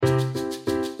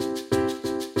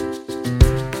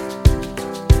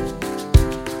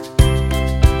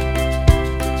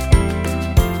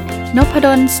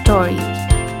Nopadol Story.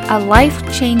 A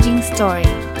life-changing story.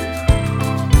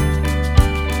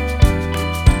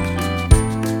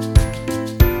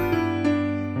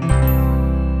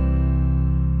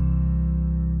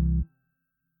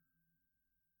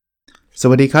ส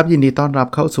วัสดีครับยินดีต้อนรับ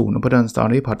เข้าสู่ Nopadol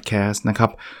Story Podcast นะครั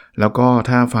บแล้วก็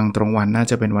ถ้าฟังตรงวันน่า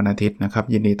จะเป็นวันอาทิตย์นะครับ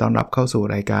ยินดีต้อนรับเข้าสู่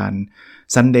รายการ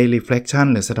Sunday Reflection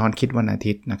หรือสะท้อนคิดวันอา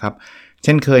ทิตย์นะครับเ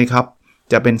ช่นเคยครับ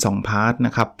จะเป็น2พาร์ทน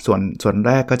ะครับส่วนแ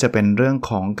รกก็จะเป็นเรื่อง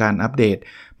ของการอัปเดต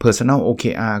Personal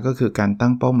OKR ก็คือการตั้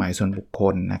งเป้าหมายส่วนบุคค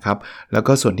ลนะครับแล้ว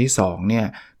ก็ส่วนที่2เนี่ย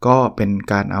ก็เป็น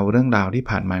การเอาเรื่องราวที่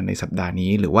ผ่านมาในสัปดาห์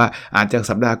นี้หรือว่าอาจจะ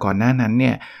สัปดาห์ก่อนหน้านั้นเ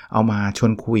นี่ยเอามาชว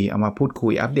นคุยเอามาพูดคุ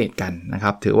ยอัปเดตกันนะค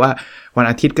รับถือว่าวัน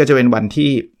อาทิตย์ก็จะเป็นวัน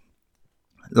ที่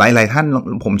หลายๆท่าน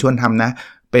ผมชวนทำนะ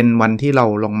เป็นวันที่เรา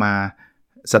ลงมา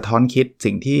สะท้อนคิด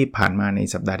สิ่งที่ผ่านมาใน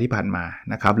สัปดาห์ที่ผ่านมา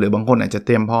นะครับหรือบางคนอาจจะเต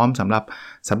รียมพร้อมสำหรับ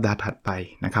สัปดาห์ถัดไป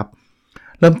นะครับ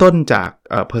เริ่มต้นจาก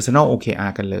Personal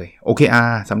OKR กันเลย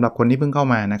OKR สำหรับคนที่เพิ่งเข้า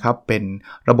มานะครับเป็น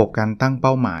ระบบการตั้งเ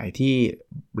ป้าหมายที่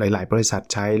หลายๆบริษัท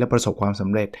ใช้และประสบความส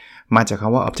ำเร็จมาจากค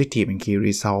ำว่า Objective and Key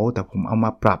Result แต่ผมเอาม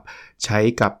าปรับใช้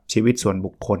กับชีวิตส่วน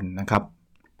บุคคลนะครับ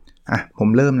ผม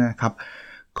เริ่มนะครับ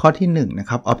ข้อที่1นะ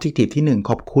ครับ Objective ที่1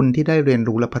ขอบคุณที่ได้เรียน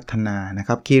รู้และพัฒนานะค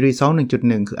รับ Key Result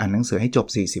 1.1 คืออ่านหนังสือให้จบ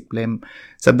40เล่ม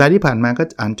สัปดาห์ที่ผ่านมาก็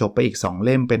อ่านจบไปอีก2เ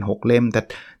ล่มเป็น6เล่มแต่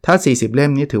ถ้า40เล่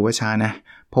มนี่ถือว่าช้านะ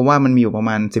เพราะว่ามันมีอยู่ประ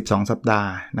มาณ12สัปดาห์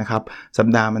นะครับสัป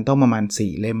ดาห์มันต้องประมาณ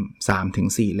4เล่ม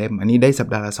 3-4 เล่มอันนี้ได้สัป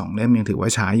ดาห์ละ2เล่มยังถือว่า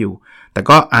ช้าอยู่แต่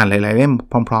ก็อ่านหลายๆเล่ม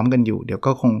พร้อมๆกันอยู่เดี๋ยว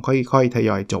ก็คงค่อยๆทย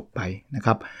อยจบไปนะค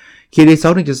รับ Key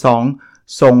Result 1.2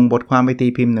 ส่งบทความไปตี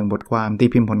พิมพ์1บทความตี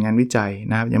พิมพ์ผลงานวิจัย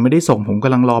นะครับยังไม่ได้ส่งผมก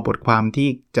ำลังรอบทความที่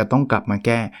จะต้องกลับมาแ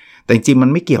ก้แต่จริงๆมัน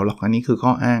ไม่เกี่ยวหรอกอันนี้คือข้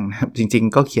ออ้างนะครับจริง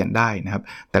ๆก็เขียนได้นะครับ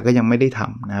แต่ก็ยังไม่ได้ท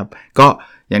ำนะครับก็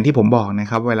อย่างที่ผมบอกนะ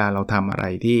ครับเวลาเราทำอะไร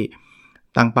ที่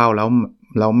ตั้งเป้าแล้ว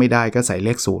เราไม่ได้ก็ใส่เล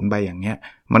ข0ไปอย่างเงี้ย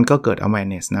มันก็เกิด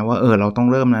awareness นะว่าเราต้อง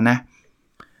เริ่มแล้วนะ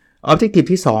Objective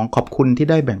ที่2ขอบคุณที่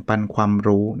ได้แบ่งปันความ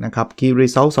รู้นะครับ Key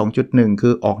Result 2.1 คื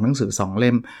อออกหนังสือ2เ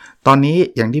ล่มตอนนี้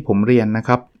อย่างที่ผมเรียนนะ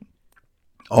ครับ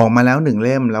ออกมาแล้ว1เ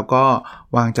ล่มแล้วก็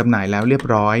วางจำหน่ายแล้วเรียบ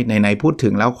ร้อยไหนๆพูดถึ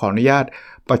งแล้วขออนุญาต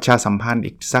ประชาสัมพันธ์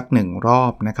อีกสัก1รอ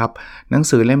บนะครับหนัง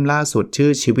สือเล่มล่าสุดชื่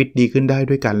อชีวิตดีขึ้นได้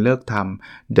ด้วยการเลิกท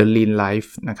ำ The Lean Life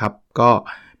นะครับก็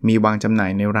มีวางจำหน่า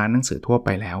ยในร้านหนังสือทั่วไป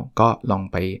แล้วก็ลอง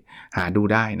ไปหาดู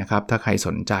ได้นะครับถ้าใครส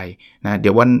นใจนะเดี๋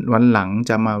ยววันหลัง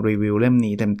จะมารีวิวเล่ม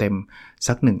นี้เต็มๆ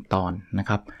สัก1ตอนนะ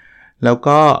ครับแล้ว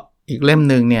ก็อีกเล่ม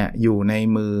นึงเนี่ยอยู่ใน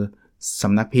มือส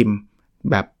ำนักพิมพ์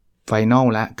แบบไฟนอล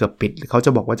แล้วเกือบปิดเขาจ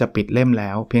ะบอกว่าจะปิดเล่มแล้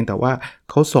วเพียงแต่ว่า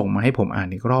เขาส่งมาให้ผมอ่าน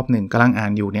อีกรอบนึงกำลังอ่า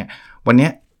นอยู่เนี่ยวันนี้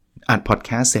อัดพอดแค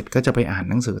สต์เสร็จก็จะไปอ่าน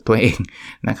หนังสือตัวเอง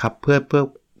นะครับเ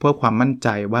พื่อความมั่นใจ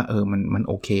ว่ามัน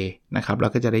โอเคนะครับแล้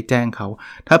วก็จะได้แจ้งเขา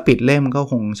ถ้าปิดเล่มก็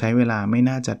คงใช้เวลาไม่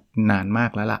น่าจะนานมา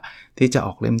กแล้วล่ะที่จะอ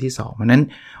อกเล่มที่2เพราะนั้น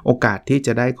โอกาสที่จ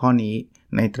ะได้ข้อนี้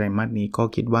ในไตรมาสนี้ก็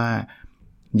คิดว่า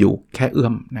อยู่แค่เอื้อ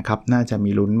มนะครับน่าจะ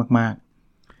มีลุ้นมากๆ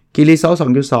Key Result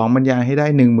 2.2 บรรยายให้ได้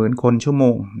 10,000 คนชั่วโม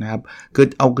งนะครับคือ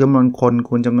เอาจำนวนคน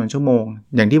คูณจำนวนชั่วโมง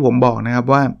อย่างที่ผมบอกนะครับ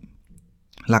ว่า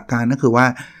หลักการก็คือว่า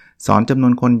สอนจำนว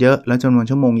นคนเยอะแล้วจำนวน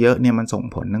ชั่วโมงเยอะเนี่ยมันส่ง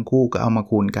ผลทั้งคู่ก็เอามา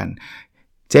คูณกัน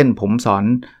เช่นผมสอน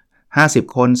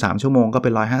50คน3ชั่วโมงก็เป็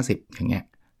น150อย่างเงี้ย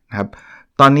นะครับ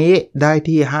ตอนนี้ได้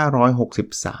ที่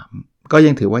563ก็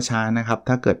ยังถือว่าช้านะครับ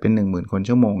ถ้าเกิดเป็น 10,000 คน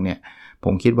ชั่วโมงเนี่ยผ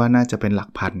มคิดว่าน่าจะเป็นหลัก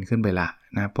พันขึ้นไปละ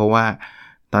นะเพราะว่า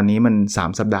ตอนนี้มัน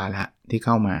3สัปดาห์แล้วที่เ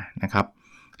ข้ามานะครับ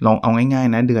ลองเอาง่าย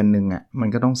ๆนะเดือนนึงมัน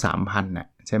ก็ต้อง 3,000 น่ะ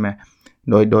ใช่ไหม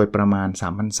โดยประมาณ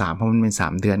 3,300 เพราะมันเป็น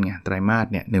3เดือนไงไตรมาส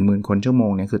เนี่ย 10,000 คนชั่วโม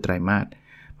งเนี่ยคือไตรมาส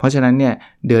เพราะฉะนั้นเนี่ย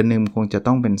เดือนนึงคงจะ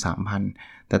ต้องเป็น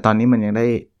 3,000 แต่ตอนนี้มันยังได้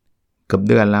เกือบ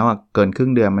เดือนแล้วเกินครึ่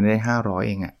งเดือนมันได้500เ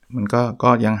องมันก็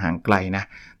ยังห่างไกลนะ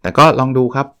แต่ก็ลองดู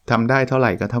ครับทำได้เท่าไห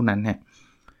ร่ก็เท่านั้นฮะ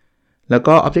แล้ว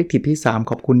ก็ Objective ที่3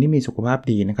ขอบคุณที่มีสุขภาพ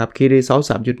ดีนะครับ Key Result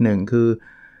 3.1 คือ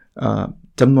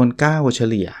จำนวนก้าวเฉ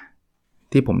ลี่ย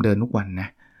ที่ผมเดินทุกวันนะ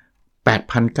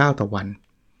 8,000 ก้าวต่อวัน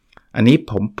อันนี้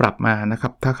ผมปรับมานะครั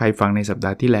บถ้าใครฟังในสัปด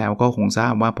าห์ที่แล้วก็คงทรา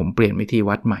บว่าผมเปลี่ยนวิธี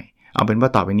วัดใหม่เอาเป็นว่า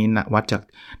ต่อไปนี้นะวัดจาก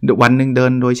วันนึงเดิ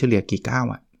นโดยเฉลี่ยกี่ก้าว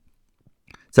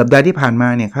สัปดาห์ที่ผ่านมา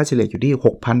เนี่ยค่าเฉลี่ยอยู่ที่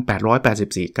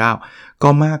 6,884 ก้าวก็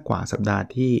มากกว่าสัปดาห์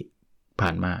ที่ผ่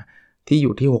านมาที่อ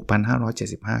ยู่ที่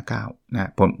 6,575 ก้าวนะ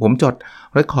ผมจด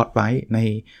เรคคอร์ดไว้ใน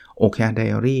OKR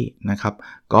Diary นะครับ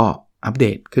ก็อัปเด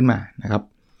ตขึ้นมานะครับ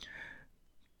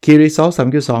Key Result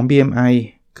 3.2 BMI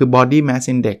คือ Body Mass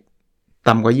Index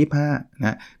ต่ำกว่า25น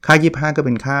ะค่า25ก็เ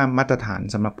ป็นค่ามาตรฐาน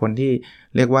สำหรับคนที่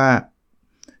เรียกว่า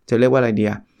จะเรียกว่าอะไรดี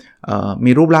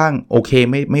มีรูปร่างโอเค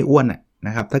ไม่อ้วนน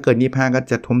ะครับถ้าเกิน25ก็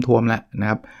จะท้วมๆแล้วนะ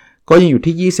ครับก็ยังอยู่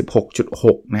ที่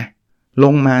 26.6 นะล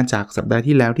งมาจากสัปดาห์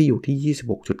ที่แล้วที่อยู่ที่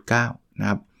 26.9 นะ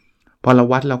ครับพอเรา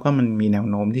วัดแล้วก็มันมีแนว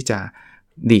โน้มที่จะ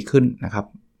ดีขึ้นนะครับ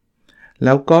แ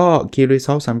ล้วก็ Key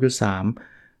Result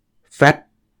 3.3 Fat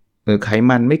หรือไข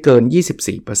มันไม่เกิน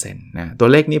 24% นะตัว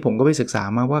เลขนี้ผมก็ไปศึกษา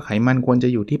มาว่าไขมันควรจะ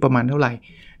อยู่ที่ประมาณเท่าไหร่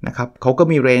นะครับเขาก็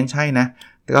มีเรนจ์ให้นะ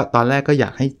ก็ตอนแรกก็อยา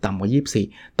กให้ต่ำกว่า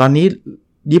24ตอนนี้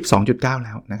 22.9 แ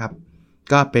ล้วนะครับ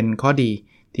ก็เป็นข้อดี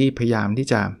ที่พยายามที่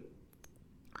จะ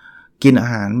กินอา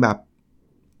หารแบบ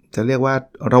จะเรียกว่า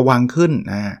ระวังขึ้น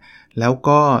แล้ว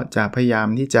ก็จะพยายาม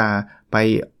ที่จะไป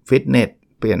ฟิตเนส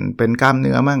เปลี่ยนเป็นกล้ามเ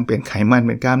นื้อมั่งเปลี่ยนไขมันเ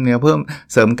ป็นกล้ามเนื้อเพิ่ม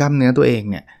เสริมกล้ามเนื้อตัวเอง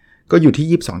เนี่ยก็อยู่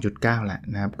ที่ 22.9 แล้ว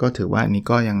นะครับก็ถือว่านี้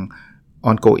ก็ยัง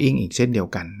ongoing อีกเช่นเดียว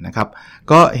กันนะครับ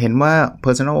ก็เห็นว่า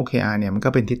Personal OKR เนี่ยมันก็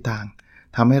เป็นทิศทาง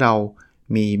ทำให้เรา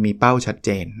มีเป้าชัดเจ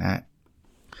นนะ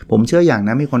ผมเชื่ออย่างน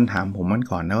ะมีคนถามผมมัน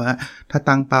ก่อนนะว่าถ้า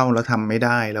ตั้งเป้าแล้วทำไม่ไ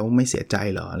ด้แล้วไม่เสียใจ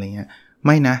เหรออะไรเงี้ยไ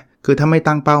ม่นะคือถ้าไม่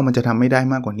ตั้งเป้ามันจะทำไม่ได้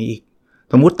มากกว่านี้อีก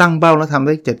สมมุติตั้งเป้าแล้วทำไ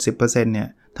ด้ 70% เนี่ย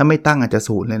ถ้าไม่ตั้งอาจจะ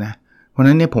0เลยนะเพราะ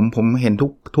นั้นเนี่ยผมเห็น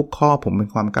ทุกข้อผมเป็น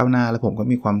ความก้าวหน้าแล้วผมก็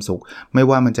มีความสุขไม่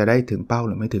ว่ามันจะได้ถึงเป้าห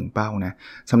รือไม่ถึงเป้านะ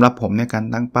สำหรับผมเนี่ยการ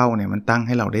ตั้งเป้าเนี่ยมันตั้งใ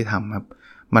ห้เราได้ทำครับ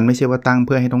มันไม่ใช่ว่าตั้งเ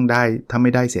พื่อให้ต้องได้ถ้าไ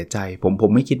ม่ได้เสียใจผ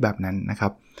มไม่คิดแบบนั้นนะครั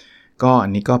บก็อั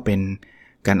นนี้ก็เป็น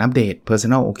การอัปเดต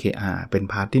Personal OKR เป็น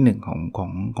พาร์ทที่1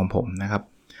ของผมนะครับ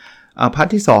พาร์ท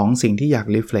ที่2สิ่งที่อยาก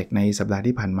reflect ในสัปดาห์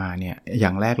ที่ผ่านมาเนี่ยอย่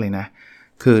างแรกเลยนะ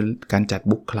คือการจัด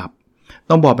บุ๊กคลับ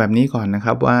ต้องบอกแบบนี้ก่อนนะค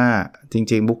รับว่าจ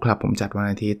ริงๆบุ๊กคลับผมจัดวัน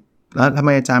อาทิตย์แล้วทำไม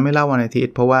อาจารย์ไม่เล่าวันอาทิต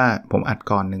ย์เพราะว่าผมอัด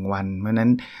ก่อน1วันเพราะนั้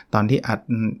นตอนที่อัด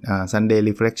Sunday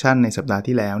Reflection ในสัปดาห์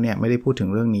ที่แล้วเนี่ยไม่ได้พูดถึง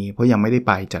เรื่องนี้เพราะยังไม่ได้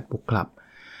ไปจัดบุ๊กคลับ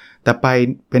แต่ไป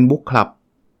เป็นบุ๊กคลับ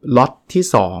ล็อตที่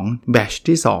2แบตช์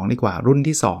ที่2ดีกว่ารุ่น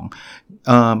ที่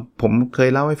2ผมเคย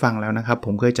เล่าให้ฟังแล้วนะครับผ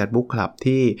มเคยจัดบุ๊กคลับ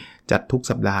ที่จัดทุก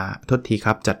สัปดาห์โทษทีค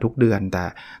รับจัดทุกเดือน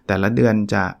แต่ละเดือน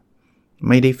จะ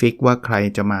ไม่ได้ฟิกว่าใคร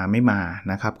จะมาไม่มา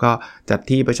นะครับก็จัด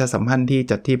ที่ประชาสัมพันธ์ที่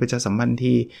จัดที่ประชาสัมพันธ์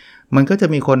ที่มันก็จะ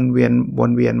มีคนว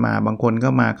นเวียนมาบางคนก็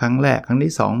มาครั้งแรกครั้ง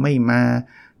ที่2ไม่มา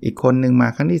อีกคนนึงมา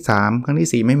ครั้งที่3ครั้ง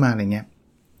ที่4ไม่มาอะไรเงี้ย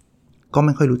ก็ไ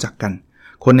ม่ค่อยรู้จักกัน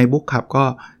คนในบุ๊กคลับก็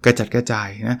กระจัดกระจาย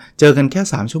นะเจอกันแค่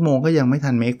3ชั่วโมงก็ยังไม่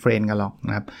ทัน make friend กันหรอกน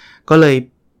ะครับก็เลย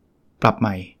ปรับให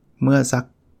ม่เมื่อสัก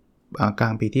กลา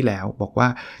งปีที่แล้วบอกว่า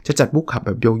จะจัดบุ๊กคลับแ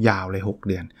บบยาวๆเลย6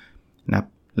เดือนนะครับ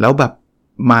แล้วแบบ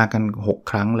มากัน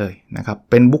6ครั้งเลยนะครับ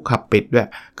เป็นบุ๊กคลับปิดด้วย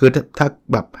คือถ้า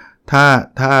แบบ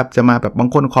ถ้าจะมาแบบบาง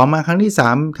คนขอมาครั้งที่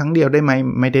3ครั้งเดียวได้ไหม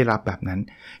ไม่ได้รับแบบนั้น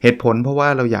เหตุผลเพราะว่า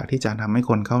เราอยากที่จะทำให้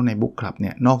คนเข้าในบุ๊กคลับเ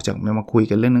นี่ยนอกจากมาคุย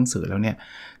กันเรื่องหนังสือแล้วเนี่ย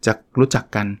จะรู้จัก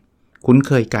กันคุ้นเ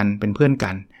คยกันเป็นเพื่อน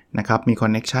กันนะครับมีคอ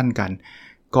นเนคชั่นกัน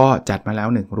ก็จัดมาแล้ว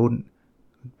1รุ่น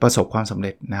ประสบความสำเ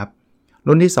ร็จนะครับ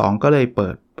รุ่นที่2ก็เลยเปิ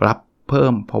ดรับเพิ่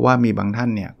มเพราะว่ามีบางท่าน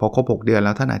เนี่ยพอครบ6เดือนแ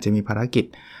ล้วท่านอาจจะมีภารกิจ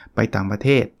ไปต่างประเท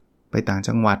ศไปต่าง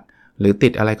จังหวัดหรือติ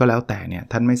ดอะไรก็แล้วแต่เนี่ย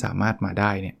ท่านไม่สามารถมาไ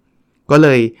ด้เนี่ยก็เล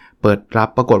ยเปิดรับ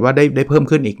ปรากฏว่าได้เพิ่ม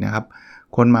ขึ้นอีกนะครับ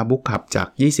คนมาบุ๊กคลับจาก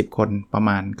20คนประม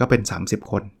าณก็เป็น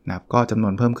30คนนะครับก็จำนว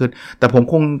นเพิ่มขึ้นแต่ผม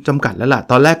คงจำกัดแล้วล่ะ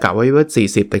ตอนแรกกะไว้ว่า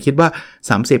40แต่คิดว่า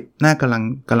30น่ากำ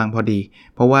ลังพอดี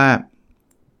เพราะว่า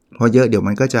พอเยอะเดี๋ยว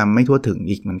มันก็จะไม่ทั่วถึง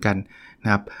อีกเหมือนกันน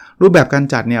ะครับรูปแบบการ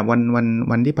จัดเนี่ย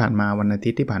วันที่ผ่านมาวันอาทิ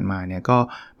ตย์ที่ผ่านมาเนี่ยก็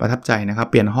ประทับใจนะครับ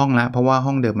เปลี่ยนห้องแล้วเพราะว่าห้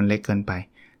องเดิมมันเล็กเกินไป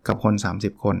กับคน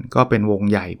30คนก็เป็นวง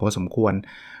ใหญ่พอสมควร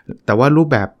แต่ว่ารูป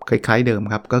แบบคล้ายๆเดิม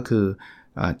ครับก็คือ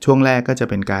ช่วงแรกก็จะ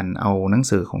เป็นการเอาหนัง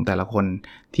สือของแต่ละคน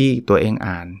ที่ตัวเอง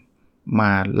อ่านม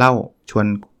าเล่าชวน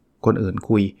คนอื่น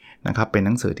คุยนะครับเป็นห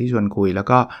นังสือที่ชวนคุยแล้ว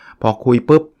ก็พอคุย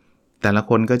ปุ๊บแต่ละ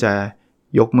คนก็จะ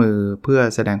ยกมือเพื่อ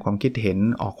แสดงความคิดเห็น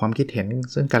ออกความคิดเห็น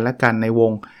ซึ่งกันและกันในว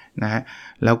งนะฮะ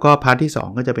แล้วก็พาร์ทที่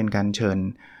2ก็จะเป็นการเชิญ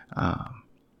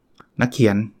นักเขี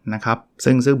ยนนะครับ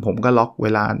ซึ่งผมก็ล็อกเว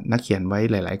ลานักเขียนไว้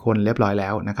หลายๆคนเรียบร้อยแล้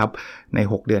วนะครับใน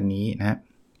6เดือนนี้นะ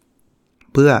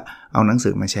เพื่อเอาหนังสื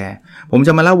อมาแชร์ผมจ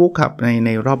ะมาเล่าบุ๊กคลับใน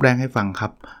รอบแรกให้ฟังครั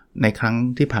บในครั้ง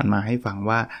ที่ผ่านมาให้ฟัง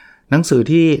ว่าหนังสือ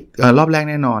ที่รอบแรก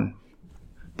แน่นอน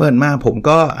เปิดมาผม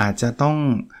ก็อาจจะต้อง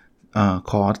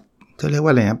ขอจะเรียกว่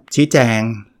าอะไรครับชี้แจง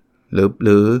ห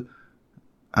รือ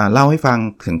เล่าให้ฟัง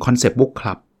ถึงคอนเซปต์บุ๊กค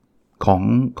ลับของ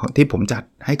ที่ผมจัด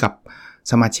ให้กับ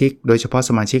สมาชิกโดยเฉพาะ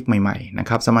สมาชิกใหม่ๆนะ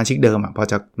ครับสมาชิกเดิมพอ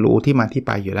จะรู้ที่มาที่ไ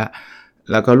ปอยู่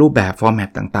แล้วก็รูปแบบฟอร์แม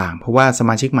ตต่างๆเพราะว่าส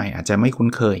มาชิกใหม่อาจจะไม่คุ้น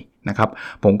เคยนะครับ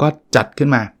ผมก็จัดขึ้น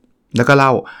มาแล้วก็เล่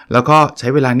าแล้วก็ใช้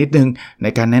เวลานิดนึงใน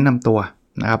การแนะนำตัว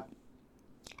นะครับ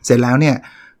เสร็จแล้วเนี่ย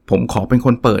ผมขอเป็นค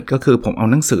นเปิดก็คือผมเอา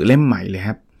หนังสือเล่มใหม่เลยค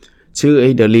รับชื่อ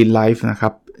The Lean Life นะครั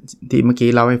บที่เมื่อกี้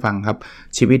เล่าให้ฟังครับ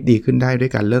ชีวิตดีขึ้นได้ด้ว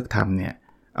ยการเลิกทำเนี่ย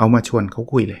เอามาชวนเขา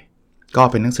คุยเลยก็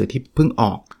เป็นหนังสือที่เพิ่งอ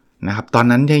อกนะครับตอน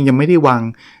นั้นยังไม่ได้วาง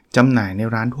จำหน่ายใน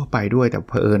ร้านทั่วไปด้วยแต่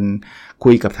เผอิญคุ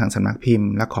ยกับทางสำนักพิมพ์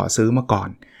และขอซื้อมาก่อน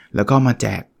แล้วก็มาแจ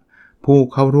กผู้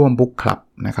เข้าร่วมบุ๊กคลับ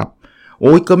นะครับโ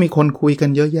อ้ยก็มีคนคุยกัน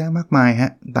เยอะแยะมากมายฮ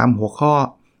ะตามหัวข้อ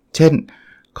เช่น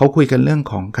เขาคุยกันเรื่อง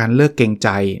ของการเลิกเกรงใจ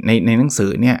ในหนังสื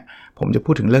อเนี่ยพ ผมจะ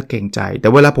พูดถึงเลิกเกรงใจแต่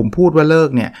เวลาผมพูดว่าเลิก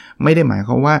เนี่ยไม่ได้หมายค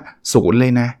วามว่าศูนย์เล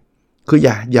ยนะคืออ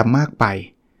ย่ามากไป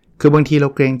คือบางทีเรา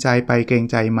เกรงใจไปเกรง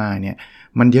ใจมาเนี่ย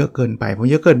มันเยอะเกินไปพอ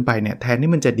เยอะเกินไปเนี่ยแทน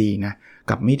ที่มันจะดีนะ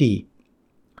กลับไม่ดี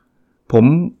ผม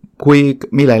คุย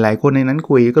มีหลายๆคนในนั้น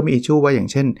คุยก็มีอิชชูว่าอย่าง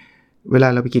เช่นเวลา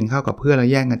เราไปกินข้าวกับเพื่อนแล้ว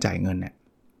แย่งกันจ่ายเงินเนี่ย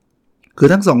คือ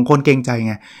ทั้งสองคนเกรงใจ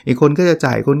ไงอีกคนก็จะ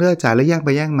จ่ายคนก็จะจ่ายแล้วแย่งไป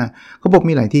แย่งมาเขาบอก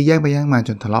มีหลายที่แย่งไปแย่งมาจ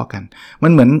นทะเลาะกันมั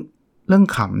นเหมือนเรื่อง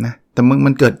ขำนะแต่มั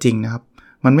นเกิดจริงนะครับ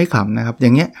มันไม่ขำนะครับอย่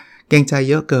างเงี้ยเกรงใจ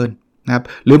เยอะเกินนะครับ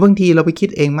หรือบางทีเราไปคิด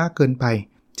เองมากเกินไป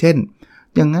เช่น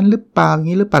อย่างนั้นหรือเปล่าอย่า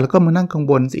งนี้หรือเปล่าแล้วก็มานั่งกัง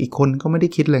วลอีกคนก็ไม่ได้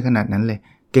คิดเลยขนาดนั้นเลย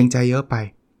เกรงใจเยอะไป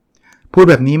พูด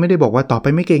แบบนี้ไม่ได้บอกว่าต่อไป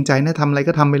ไม่เกรงใจนะทำอะไร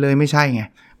ก็ทำไปเลยไม่ใช่ไง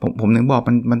ผมถึงบอก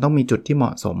มันต้องมีจุดที่เหม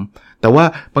าะสมแต่ว่า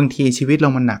บางทีชีวิตเรา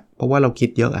มันหนักเพราะว่าเราคิด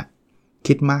เยอะอะ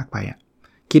คิดมากไปอะ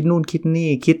คิดนู่นคิดนี่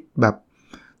คิดแบบ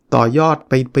ต่อยอด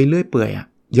ไปเรื่อยเปื่อยอะ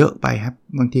เยอะไปครับ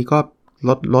บางทีก็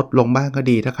ลดลงบ้างก็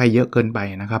ดีถ้าใครเยอะเกินไป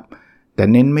นะครับแต่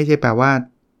เน้นไม่ใช่แปลว่า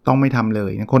ต้องไม่ทำเล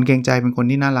ยคนเกรงใจเป็นคน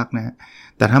ที่น่ารักนะ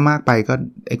แต่ถ้ามากไปก็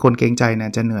ไอคนเกรงใจนะ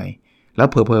จะเหนื่อยแล้ว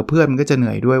เผลอเพื่อนมันก็จะเห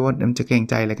นื่อยด้วยว่ามันจะเกรง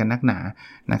ใจอะไรกันนักหนา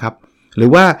นะครับหรือ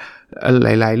ว่าห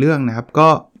ลายๆเรื่องนะครับก็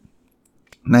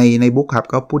ในบุ๊คครับ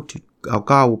ก็พูดเอา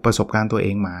ประสบการณ์ตัวเอ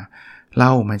งมาเล่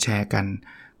ามาแชร์กัน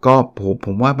ก็ผ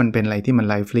มว่ามันเป็นอะไรที่มัน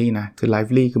ไลฟ์ลี่นะคือไล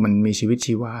ฟ์ลี่คือมันมีชีวิต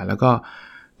ชีวาแล้วก็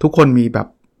ทุกคนมีแบบ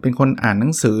เป็นคนอ่านหนั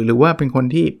งสือหรือว่าเป็นคน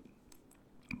ที่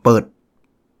เปิด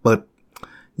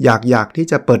อยากที่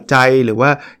จะเปิดใจหรือว่า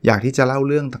อยากที่จะเล่า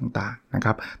เรื่องต่างๆนะค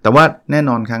รับแต่ว่าแน่น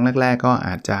อนครั้งแรกๆก็อ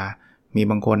าจจะมี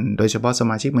บางคนโดยเฉพาะส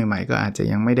มาชิกใหม่ๆก็อาจจะ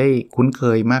ยังไม่ได้คุ้นเค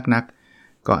ยมากนัก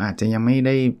ก็อาจจะยังไม่ไ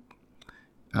ด้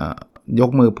ยก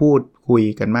มือพูดคุย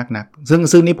กันมากนัก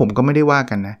ซึ่งนี่ผมก็ไม่ได้ว่า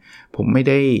กันนะผมไม่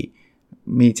ได้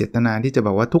มีเจตนาที่จะบ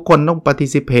อกว่าทุกคนต้อง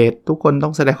participate ทุกคนต้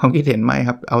องแสดงความคิดเห็นไม่ค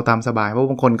รับเอาตามสบายเพราะ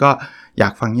บางคนก็อยา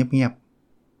กฟังเงียบ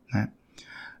ๆนะ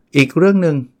อีกเรื่อง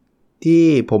นึงที่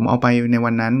ผมเอาไปใน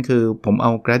วันนั้นคือผมเอ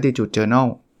า gratitude journal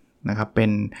นะครับเป็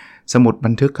นสมุดบั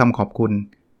นทึกคำขอบคุณ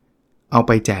เอาไ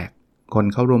ปแจกคน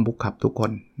เข้าร่วมบุ๊คคลับทุกค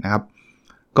นนะครับ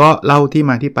ก็เล่าที่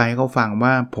มาที่ไปให้เขาฟัง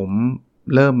ว่าผม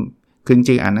เริ่มคือจ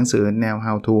ริงๆอ่านหนังสือแนว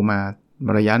how to มา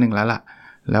ระยะหนึ่งแล้วล่ะ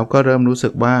แล้วก็เริ่มรู้สึ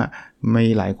กว่ามี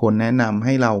หลายคนแนะนำใ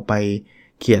ห้เราไป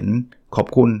เขียนขอบ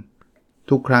คุณ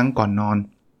ทุกครั้งก่อนนอน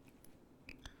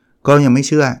ก็ยังไม่เ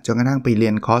ชื่อจนกระทั่งไปเรี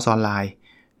ยนคอร์สออนไลน์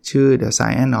ชื่อ The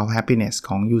Science of Happiness ข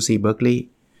อง UC Berkeley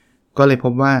ก็เลยพ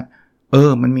บว่า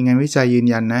มันมีงานวิจัยยืน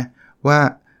ยันนะว่า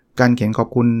การเขียนขอบ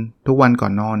คุณทุกวันก่อ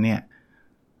นนอนเนี่ย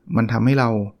มันทำให้เรา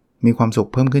มีความสุข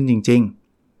เพิ่มขึ้นจริง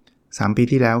ๆ3 ปี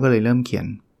ที่แล้วก็เลยเริ่มเขี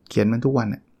ยนมันทุกวัน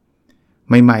น่ะ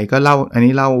ใหม่ๆก็เล่าอัน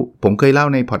นี้ผมเคยเล่า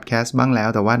ในพอดแคสต์บ้างแล้ว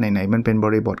แต่ว่าไหนๆมันเป็นบ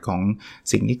ริบทของ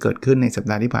สิ่งที่เกิดขึ้นในสัป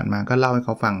ดาห์ที่ผ่านมาก็เล่าให้เข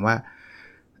าฟังว่า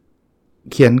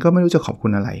เขียนก็ไม่รู้จะขอบคุ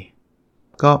ณอะไร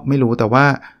ก็ไม่รู้แต่ว่า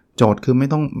โจทย์คือไม่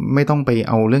ต้องไป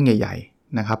เอาเรื่องใหญ่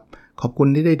ๆนะครับขอบคุณ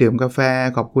ที่ได้ดื่มกาแฟ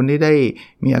ขอบคุณที่ได้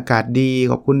มีอากาศดี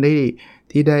ขอบคุณ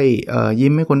ที่ได้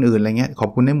ยิ้มให้คนอื่นอะไรเงี้ยขอบ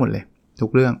คุณได้หมดเลยทุ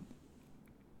กเรื่อง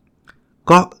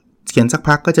ก็เขียนสัก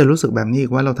พักก็จะรู้สึกแบบนี้อี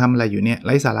กว่าเราทำอะไรอยู่เนี่ยไ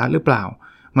ร้สาระหรือเปล่า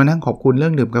มานั่งขอบคุณเรื่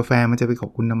องดื่มกาแฟมันจะไปขอ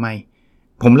บคุณทำไม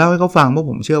ผมเล่าให้เขาฟังเพราะ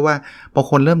ผมเชื่อว่าพอ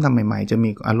คนเริ่มทำใหม่ๆจะมี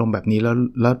อารมณ์แบบนี้แ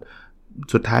ล้ว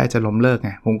สุดท้ายจะล้มเลิกไง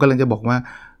ผมก็เลยจะบอกว่า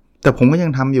แต่ผมก็ยั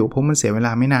งทำอยู่เพราะมันเสียเวล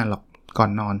าไม่นานหรอกก่อ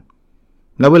นนอน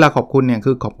แล้วเวลาขอบคุณเนี่ย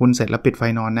คือขอบคุณเสร็จแล้วปิดไฟ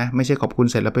นอนนะไม่ใช่ขอบคุณ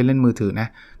เสร็จแล้วไปเล่นมือถือนะ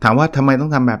ถามว่าทำไมต้อ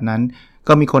งทำแบบนั้น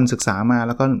ก็มีคนศึกษามาแ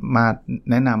ล้วก็มา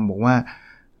แนะนำบอกว่า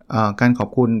การขอบ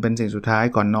คุณเป็นสิ่งสุดท้าย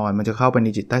ก่อนนอนมันจะเข้าไปใน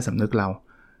จิตใต้สำนึกเรา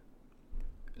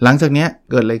หลังจากนี้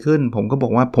เกิดอะไรขึ้นผมก็บอ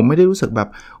กว่าผมไม่ได้รู้สึกแบบ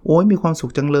โอ๊ยมีความสุ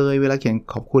ขจังเลยเวลาเขียน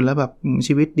ขอบคุณแล้วแบบ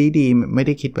ชีวิตดีๆไม่ไ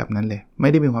ด้คิดแบบนั้นเลยไม่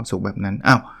ได้มีความสุขแบบนั้น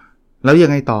อ้าวแล้วยั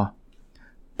งไงต่อ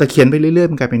แต่เขียนไปเรื่อย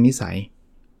ๆมันกลายเป็นนิสัย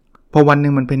พอวันนึ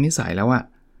งมันเป็นนิสัยแล้วอะ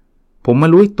ผมมา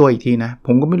รู้ตัวอีกทีนะผ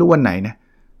มก็ไม่รู้วันไหนนะ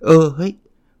เฮ้ย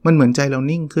มันเหมือนใจเรา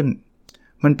นิ่งขึ้น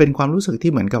มันเป็นความรู้สึก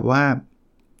ที่เหมือนกับว่า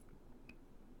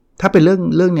ถ้าเป็นเ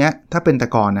รื่องนี้ถ้าเป็นแต่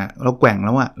ก่อนนะเราแกว่งแ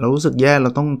ล้วอะเรารู้สึกแย่เรา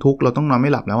ต้องทุกข์เราต้องนอนไ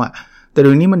ม่หลับแล้วอะแต่เ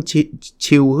ดี๋ยวนี้มัน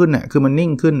ชิลขึ้นอะคือมันนิ่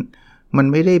งขึ้นมัน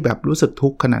ไม่ได้แบบรู้สึกทุ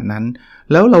กข์ขนาดนั้น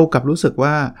แล้วเรากลับรู้สึก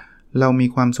ว่าเรามี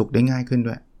ความสุขได้ง่ายขึ้น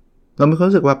ด้วยเรามีความ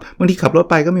รู้สึกว่าบางทีขับรถ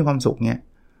ไปก็มีความสุขเงี้ย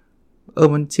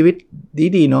มันชีวิต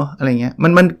ดีเนาะอะไรเงี้ย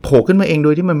มันโผล่ขึ้นมาเองโด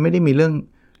ยที่มันไม่ได้มีเรื่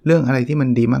องอะไรที่มัน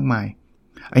ดีมากมาย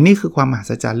อันนี้คือความมหั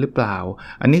ศจรรย์หรือเปล่า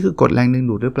อันนี้คือกฎแรงดึง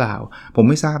ดูดหรือเปล่าผม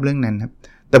ไม่ทราบเรื่องนั้นครับ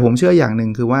แต่ผมเชื่ออย่างนึง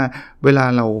คือว่าเวลา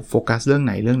เราโฟกัสเรื่องไ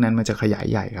หนเรื่องนั้นมันจะขยาย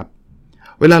ใหญ่ครับ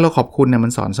เวลาเราขอบคุณเนี่ยมั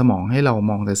นสอนสมองให้เรา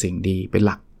มองแต่สิ่งดีเป็นห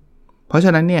ลักเพราะฉ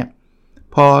ะนั้นเนี่ย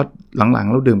พอหลัง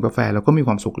ๆเราดื่มกาแฟเราก็มีค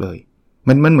วามสุขเลย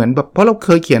มันเหมือนแบบเพราะเราเค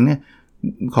ยเขียนเนี่ย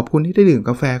ขอบคุณที่ได้ดื่ม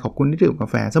กาแฟขอบคุณที่ดื่มกา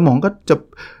แฟสมองก็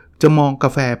จะมองกา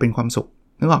แฟเป็นความสุข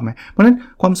นึกออกไหมเพราะฉะนั้น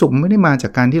ความสุขไม่ได้มาจา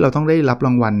กการที่เราต้องได้รับร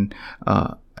างวัล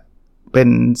เป็น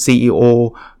CEO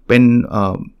เป็น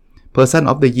Person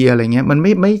of the Year อะไรเงี้ยมัน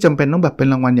ไม่จำเป็นต้องแบบเป็น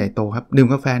รางวัลใหญ่โตครับดื่ม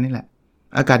กาแฟนี่แหละ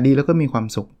อากาศดีแล้วก็มีความ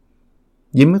สุข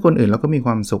ยิ้มให้คนอื่นแล้วก็มีค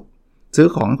วามสุขซื้อ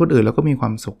ของให้คนอื่นแล้วก็มีควา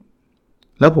มสุข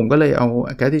แล้วผมก็เลยเอา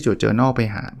Gratitude Journal ไ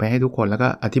ปให้ทุกคนแล้วก็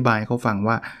อธิบายให้เขาฟัง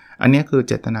ว่าอันนี้คือ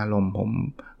เจตนารมณ์ผม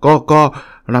ก็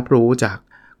รับรู้จาก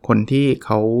คนที่เข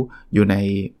าอยู่ใน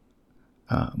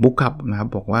บุ๊กคลับนะครับ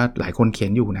บอกว่าหลายคนเขีย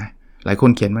นอยู่นะหลายคน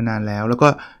เขียนมานานแล้วก็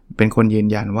เป็นคนยืน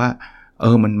ยันว่า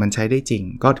มันใช้ได้จริง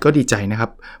ก็ดีใจนะครั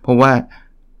บเพราะว่า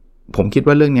ผมคิด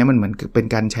ว่าเรื่องนี้มันเหมือนเป็น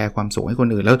การแชร์ความสุขให้คน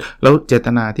อื่นแล้วเจต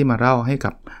นาที่มาเล่าให้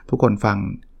กับทุกคนฟัง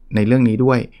ในเรื่องนี้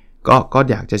ด้วยก็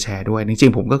อยากจะแชร์ด้วยจริ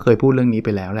งๆผมก็เคยพูดเรื่องนี้ไป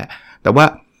แล้วแหละแต่ว่า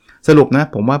สรุปนะ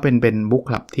ผมว่าเป็นบุ๊ก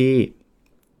คลับที่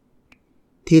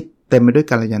เต็มไปด้วย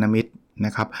กัลยาณมิตรน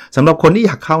ะครับสำหรับคนที่อ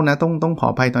ยากเข้านะต้องขอ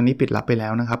อภัยตอนนี้ปิดรับไปแล้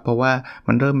วนะครับเพราะว่า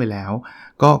มันเริ่มไปแล้ว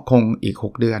ก็คงอีก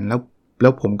6เดือนแล้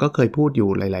วผมก็เคยพูดอยู่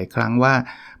หลายๆครั้งว่า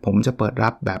ผมจะเปิดรั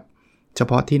บแบบเฉ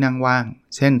พาะที่นั่งว่าง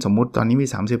เช่นสมมุติตอนนี้มี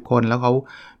30คนแล้วเขา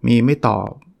มีไม่ต่อ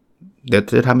เดี๋ยว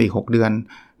จะทำอีก6เดือน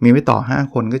มีไม่ต่อ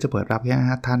5คนก็จะเปิดรับแค่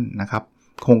5ท่านนะครับ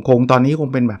คงตอนนี้คง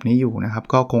เป็นแบบนี้อยู่นะครับ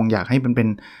ก็คงอยากให้มันเป็น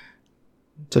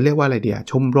จะเรียกว่าอะไรเดียว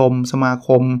ชมรมสมาค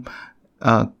ม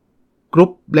กลุ่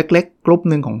มเล็กๆกลุ่ม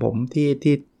นึงของผม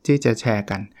ที่จะแชร์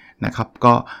กันนะครับ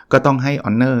ก็ต้องให้อ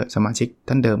อนเนอร์สมาชิก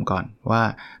ท่านเดิมก่อนว่า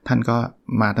ท่านก็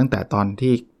มาตั้งแต่ตอน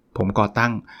ที่ผมก่อตั้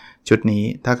งชุดนี้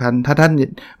ถ้าท่าน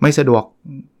ไม่สะดวก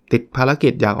ติดภารกิ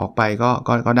จอยากออกไป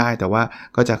ก็ได้แต่ว่า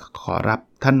ก็จะขอรับ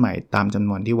ท่านใหม่ตามจำน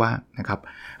วนที่ว่างนะครับ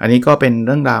อันนี้ก็เป็นเ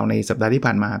รื่องราวในสัปดาห์ที่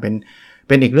ผ่านมาเ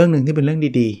ป็นอีกเรื่องนึงที่เป็นเรื่อง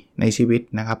ดีๆในชีวิต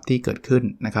นะครับที่เกิดขึ้น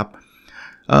นะครับ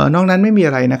นอกนั้นไม่มีอ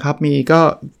ะไรนะครับมีก็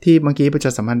ที่เมื่อกี้ประช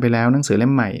าสัมพันธ์ไปแล้วหนังสือเล่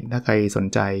มใหม่ถ้าใครสน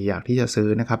ใจอยากที่จะซื้อ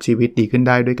นะครับชีวิตดีขึ้นไ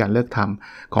ด้ด้วยการเลิกท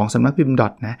ำของสำนักพิมพ์ดอ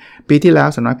ทนะปีที่แล้ว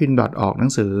สำนักพิมพ์ดอทออกหนั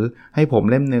งสือให้ผม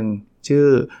เล่มนึงชื่อ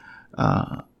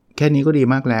แค่นี้ก็ดี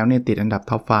มากแล้วเนี่ยติดอันดับ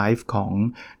ท็อป 5 ของ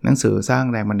หนังสือสร้าง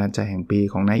แรงบันดาลใจแห่งปี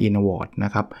ของนายอินอวอร์ดน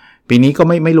ะครับปีนี้ก็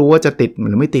ไม่รู้ว่าจะติดห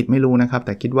รือไม่ติดไม่รู้นะครับแ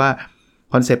ต่คิดว่า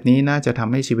คอนเซปต์นี้น่าจะท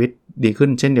ำให้ชีวิตดีขึ้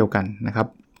นเช่นเดียวกันนะครับ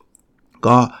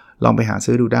ก็ลองไปหา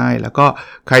ซื้อดูได้แล้วก็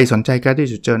ใครสนใจ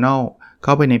Gratitude Journal เข้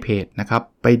าไปในเพจนะครับ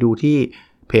ไปดูที่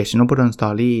เพจ Nopadol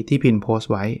Story ที่พินโพส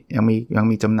ต์ไว้ยัง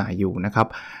มีจำหน่ายอยู่นะครับ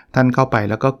ท่านเข้าไป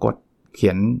แล้วก็กดเขี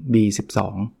ยน B12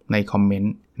 ในคอมเมน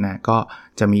ต์นะก็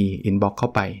จะมี inbox เข้า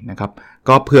ไปนะครับ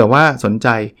ก็เผื่อว่าสนใจ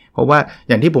เพราะว่า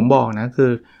อย่างที่ผมบอกนะคื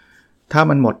อถ้า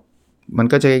มันหมดมัน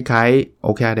ก็จะคล้ายๆ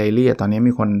OKR Daily ตอนนี้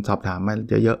มีคนสอบถามมา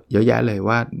เยอะแยะเลย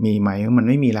ว่ามีไหมมัน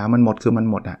ไม่มีแล้วมันหมดคือมัน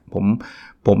หมดอ่ะ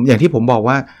ผมอย่างที่ผมบอก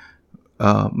ว่า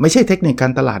ไม่ใช่เทคนิคกา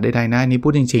รตลาดใดๆนะนี่พู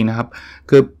ดจริงๆนะครับ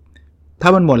คือถ้า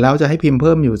มันหมดแล้วจะให้พิมพ์เ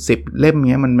พิ่มอยู่10เล่ม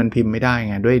เงี้ยมันพิมพ์ไม่ได้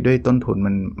ไงด้วยต้นทุน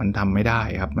มันทำไม่ได้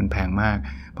ครับมันแพงมาก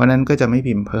เพราะนั้นก็จะไม่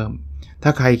พิมพ์เพิ่มถ้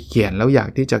าใครเขียนแล้วอยาก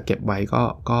ที่จะเก็บไว้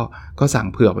ก็สั่ง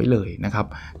เผื่อไว้เลยนะครับ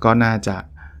ก็น่า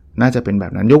จะเป็นแบ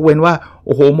บนั้นยกเว้นว่าโ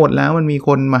อ้โหหมดแล้วมันมีค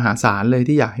นมหาศาลเลย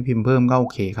ที่อยากให้พิมพ์เพิ่มก็โอ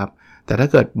เคครับแต่ถ้า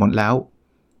เกิดหมดแล้ว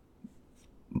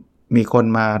มีคน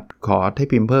มาขอให้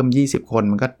พิมพ์เพิ่ม20คน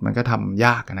มันก็ทำย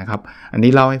ากนะครับอัน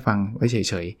นี้เล่าให้ฟังไว้เ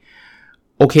ฉย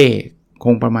ๆโอเคค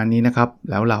งประมาณนี้นะครับ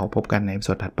แล้วเราพบกันในต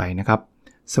อนถัดไปนะครับ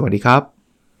สวัสดีครับ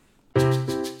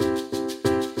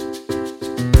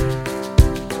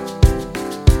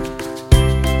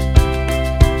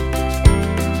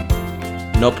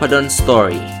Nopadol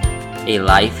Story, a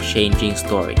life-changing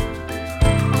story.